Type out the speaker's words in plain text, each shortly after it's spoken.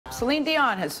Celine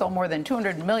Dion has sold more than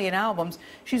 200 million albums.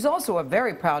 She's also a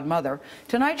very proud mother.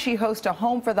 Tonight, she hosts a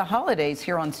Home for the Holidays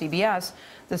here on CBS.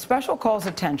 The special calls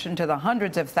attention to the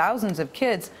hundreds of thousands of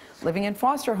kids living in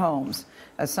foster homes.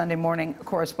 As Sunday morning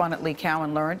correspondent Lee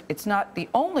Cowan learned, it's not the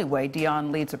only way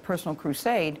Dion leads a personal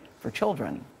crusade for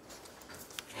children.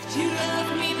 You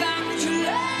love me back to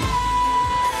life.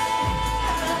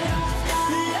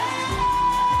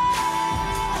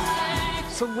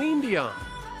 Celine Dion.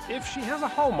 If she has a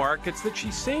hallmark, it's that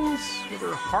she sings with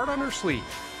her heart on her sleeve.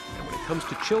 And when it comes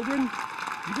to children,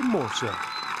 even more so.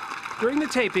 During the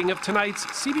taping of tonight's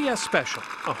CBS special,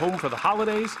 A Home for the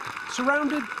Holidays,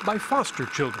 surrounded by foster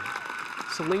children,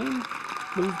 Celine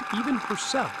moved even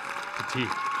herself to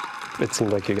tears. It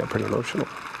seemed like you got pretty emotional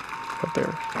up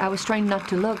there. I was trying not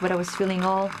to look, but I was feeling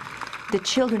all the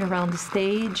children around the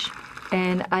stage,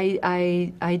 and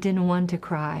I didn't want to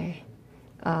cry.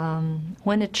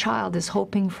 When a child is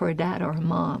hoping for a dad or a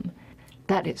mom,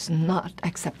 that is not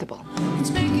acceptable.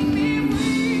 It's making me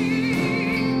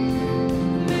weak,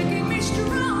 making me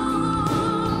strong.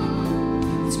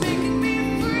 It's making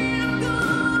me afraid I'm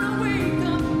gonna wake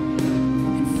up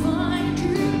and find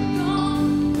you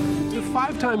gone. The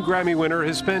five-time Grammy winner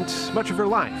has spent much of her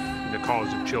life in the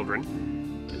cause of children.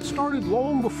 It started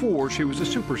long before she was a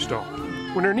superstar,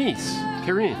 when her niece,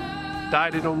 Karine,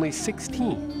 died at only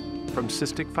 16 from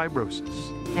cystic fibrosis.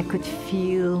 I could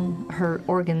feel her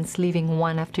organs leaving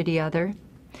one after the other,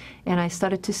 and I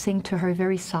started to sing to her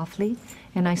very softly,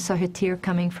 and I saw her tear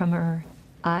coming from her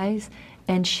eyes,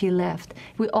 and she left.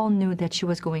 We all knew that she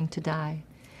was going to die.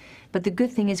 But the good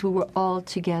thing is we were all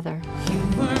together. You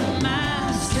were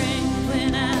my strength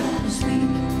when I was weak.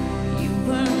 You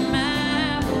were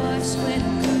my voice when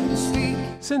I couldn't speak.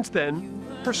 Since then,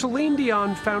 her Celine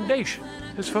Dion Foundation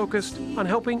has focused on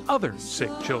helping other sick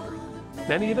children.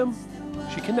 Many of them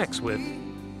she connects with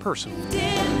personally.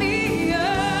 Stand me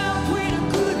up when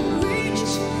I couldn't reach.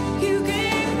 You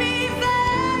gave me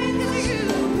faith that you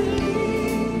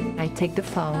believe. I take the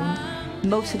phone.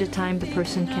 Most of the time, the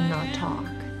person cannot talk.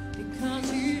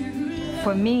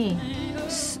 For me,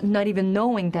 not even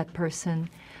knowing that person,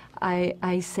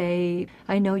 I say,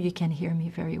 I know you can hear me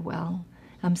very well.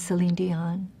 I'm Celine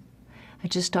Dion. I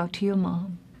just talked to your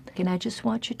mom, and I just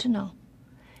want you to know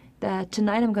that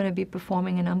tonight I'm going to be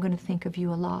performing and I'm going to think of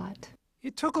you a lot.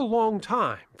 It took a long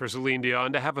time for Celine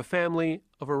Dion to have a family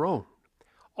of her own.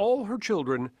 All her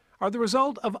children are the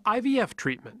result of IVF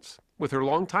treatments with her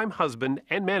longtime husband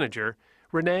and manager,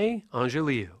 Renee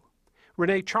Angelillo.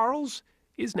 Renee Charles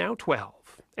is now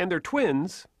 12, and their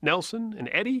twins, Nelson and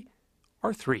Eddie,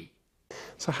 are 3.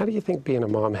 So how do you think being a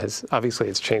mom has, obviously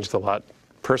it's changed a lot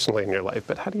personally in your life,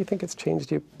 but how do you think it's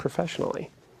changed you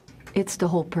professionally? It's the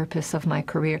whole purpose of my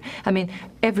career. I mean,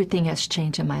 everything has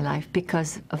changed in my life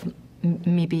because of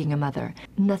me being a mother.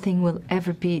 Nothing will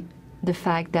ever beat the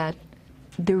fact that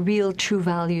the real true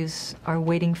values are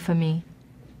waiting for me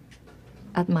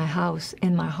at my house,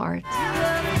 in my heart.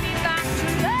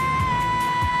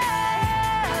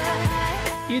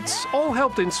 It's all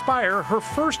helped inspire her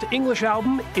first English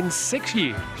album in 6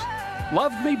 years,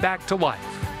 Love Me Back to Life,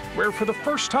 where for the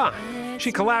first time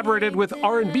she collaborated with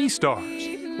R&B stars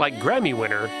like Grammy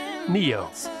winner Ne-Yo.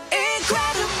 As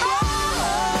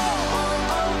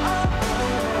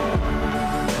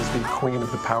the queen of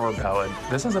the power ballad,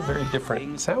 this is a very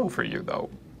different sound for you, though.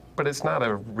 But it's not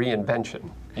a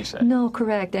reinvention, you say. No,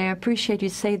 correct. I appreciate you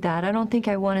say that. I don't think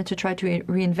I wanted to try to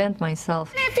reinvent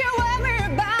myself. If you worry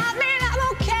about me, I'm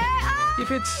okay.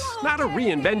 If it's not a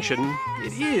reinvention,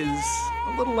 it is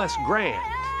a little less grand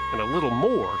and a little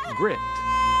more grit.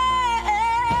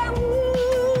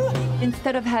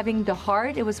 Instead of having the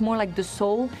heart, it was more like the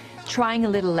soul, trying a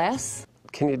little less.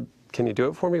 Can you do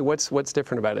it for me? What's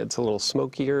different about it? It's a little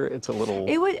smokier, it's a little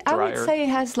drier. I would say it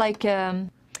has like,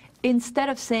 instead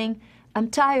of saying,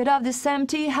 I'm tired of this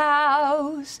empty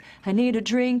house, I need a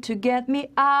drink to get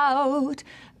me out,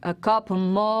 a couple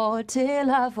more till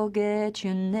I forget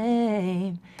your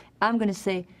name. I'm gonna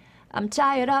say, I'm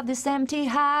tired of this empty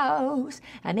house,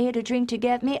 I need a drink to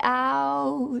get me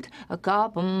out, a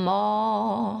couple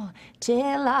more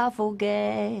till I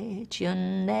forget your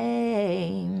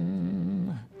name.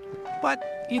 But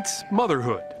it's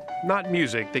motherhood, not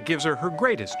music, that gives her her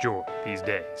greatest joy these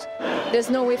days. There's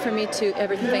no way for me to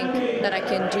ever think that I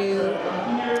can do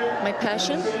my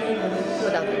passion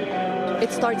without them.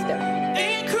 It starts there.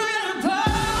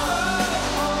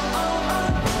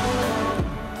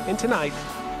 And tonight,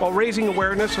 while raising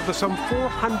awareness of the some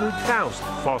 400,000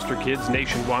 foster kids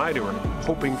nationwide who are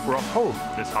hoping for a home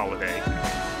this holiday,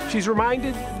 she's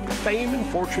reminded, fame and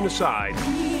fortune aside,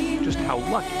 just how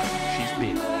lucky she's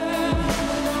been.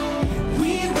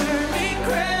 We were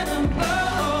incredible.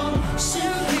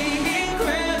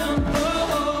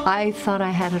 I thought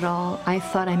I had it all. I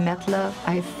thought I met love.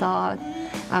 I thought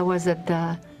I was at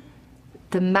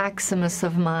the maximus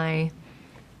of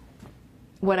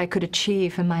what I could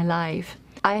achieve in my life.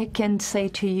 I can say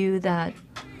to you that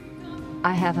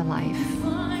I have a life.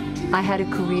 I had a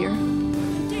career,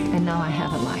 and now I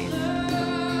have a life.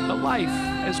 A life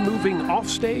as moving off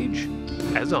stage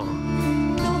as on.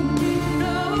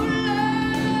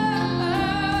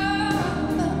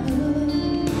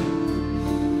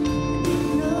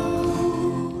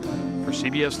 For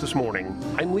CBS This Morning,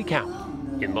 I'm Lee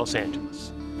Cowan in Los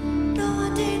Angeles.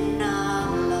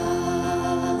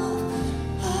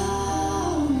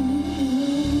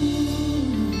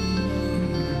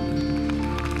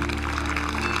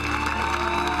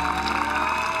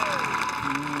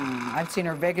 I've seen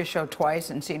her Vegas show twice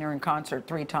and seen her in concert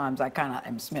 3 times. I kind of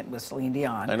am smitten with Celine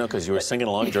Dion. I know, because you were singing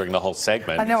along during the whole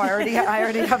segment. I know, I already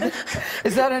have.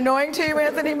 Is that annoying to you,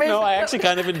 Anthony Mason? No, I actually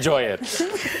kind of enjoy it.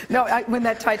 No, when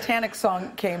that Titanic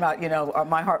song came out, you know,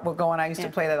 My Heart Will Go On, I used to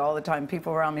play that all the time.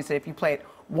 People around me say, if you play it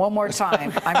one more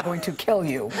time, I'm going to kill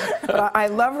you. But I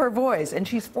love her voice, and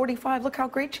she's 45. Look how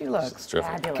great she looks. It's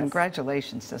terrific. Fabulous.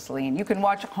 Congratulations to Celine. You can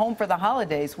watch Home for the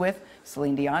Holidays with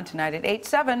Celine Dion tonight at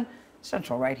 8/7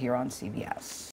 Central right here on CBS.